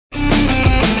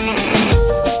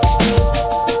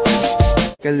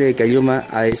Alcalde de Caylloma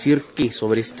a decir qué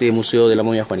sobre este museo de la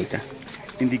momia Juanita.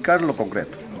 Indicar lo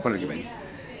concreto, por el que ven.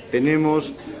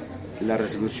 Tenemos la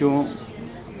resolución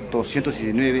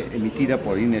 219 emitida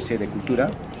por el Dirección de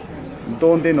Cultura,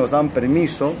 donde nos dan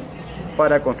permiso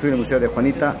para construir el museo de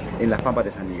Juanita en las Pampas de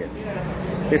San Miguel.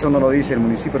 Eso no lo dice el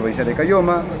municipio provincial de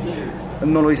Caylloma,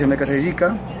 no lo dice Elmer Caceres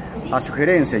Llica, a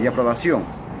sugerencia y aprobación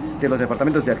de los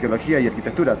departamentos de arqueología y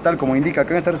arquitectura, tal como indica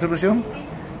acá en esta resolución,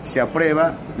 se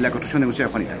aprueba la construcción del museo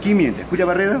de Juanita. ¿Quién miente? ¿Julia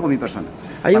Barreda o mi persona?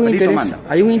 ¿Hay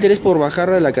un interés por bajar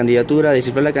la candidatura,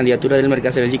 descifrar la candidatura de Elmer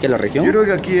Cáceres Llica en la región? Yo creo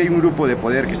que aquí hay un grupo de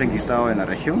poder que se ha enquistado en la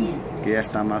región, que ya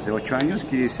está más de 8 años,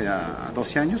 quiere irse a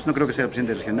 12 años, no creo que sea el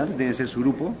presidente regional, debe ser su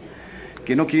grupo,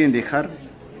 que no quieren dejar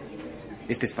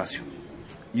este espacio.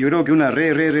 Yo creo que una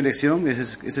reelección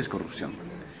es corrupción.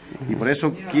 Y por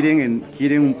eso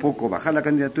quieren un poco bajar la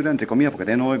candidatura, entre comillas, porque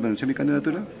todavía no voy a anunciar mi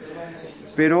candidatura,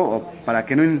 pero para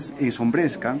que no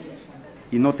ensombrezca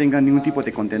y no tenga ningún tipo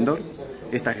de contendor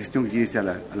esta gestión que quiere irse a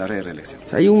la reelección.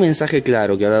 Hay un mensaje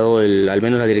claro que ha dado al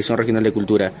menos la Dirección Regional de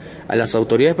Cultura a las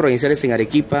autoridades provinciales en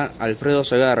Arequipa, Alfredo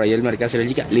Zegarra y Elmer Cáceres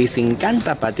Llica. Les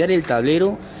encanta patear el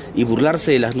tablero y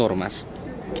burlarse de las normas.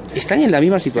 ¿Están en la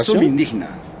misma situación? Eso me indigna.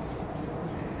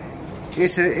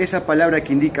 Esa palabra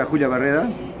que indica Julia Barreda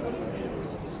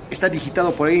está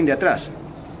digitado por alguien de atrás,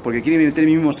 porque quiere meter el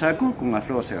mismo saco con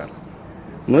Alfredo Zegarra.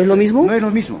 ¿No es lo mismo? No es lo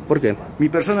mismo. ¿Por qué? Mi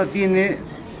persona tiene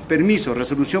permiso,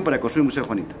 resolución para construir un museo de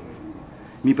Juanita.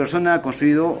 Mi persona ha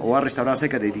construido o ha restaurado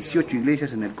cerca de 18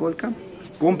 iglesias en el Colca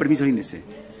con permiso del INC.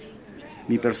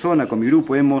 Mi persona con mi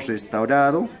grupo hemos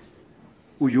restaurado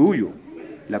Uyuuyu,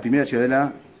 la primera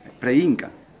ciudadela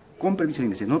pre-inca, con permiso del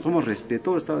INC. Nosotros somos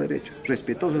respetuosos del Estado de Derecho,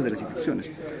 respetuosos de las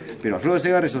instituciones. Pero Alfredo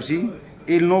Zegarra, eso sí,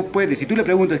 él no puede. Si tú le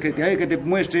preguntas que te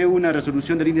muestre una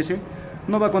resolución del INC,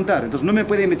 no va a contar. Entonces no me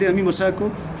puede meter al mismo saco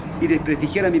y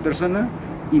desprestigiar a mi persona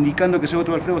indicando que soy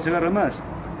otro Alfredo Zegarra más.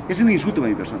 Es un insulto para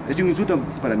mi persona, es un insulto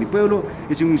para mi pueblo,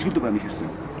 es un insulto para mi gestión.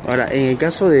 Ahora, en el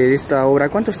caso de esta obra,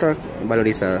 ¿cuánto está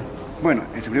valorizada? Bueno,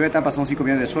 en su primera etapa son 5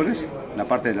 millones de soles, la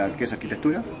parte de la que es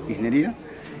arquitectura, ingeniería,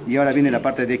 y ahora viene la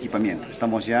parte de equipamiento.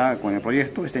 Estamos ya con el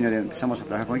proyecto, este año empezamos a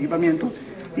trabajar con equipamiento,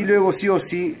 y luego sí o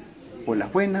sí, por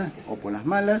las buenas o por las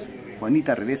malas,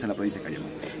 Juanita regresa a la provincia de Caylloma.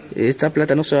 ¿Esta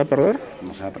plata no se va a perder?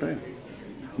 No se va a perder.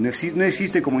 No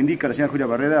existe, como indica la señora Julia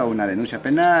Barreda, una denuncia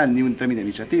penal ni un trámite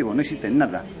administrativo, no existe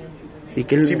nada. ¿Y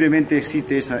qué Simplemente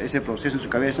existe ese proceso en su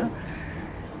cabeza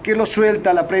que lo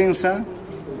suelta a la prensa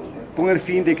con el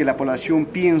fin de que la población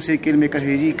piense que Elmer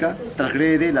Cáceres Llica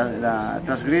transgrede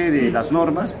las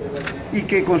normas y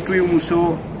que construye un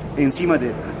museo encima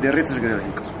de restos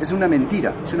arqueológicos. Es una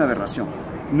mentira, es una aberración.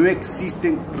 No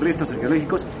existen restos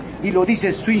arqueológicos y lo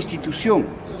dice su institución.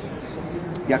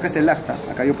 Y acá está el acta,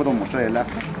 acá yo puedo mostrar el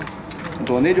acta,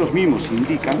 donde ellos mismos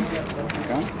indican,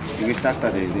 acá, en esta acta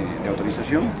de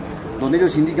autorización, donde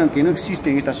ellos indican que no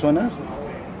existen estas zonas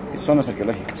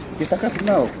arqueológicas. Y está acá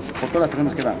firmado por todas las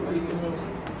personas que van.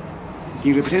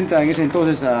 Quien representa en ese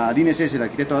entonces al INC es el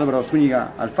arquitecto Álvaro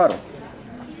Zúñiga Alfaro,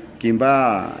 quien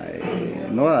va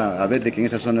a ver de que en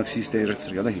esa zona no existen restos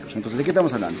arqueológicos. Entonces, ¿de qué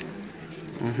estamos hablando?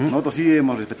 Nosotros sí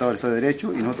hemos respetado el Estado de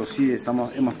Derecho y nosotros sí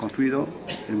hemos construido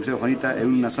el Museo de Juanita en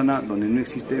una zona donde no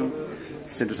existen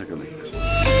centros arqueológicos.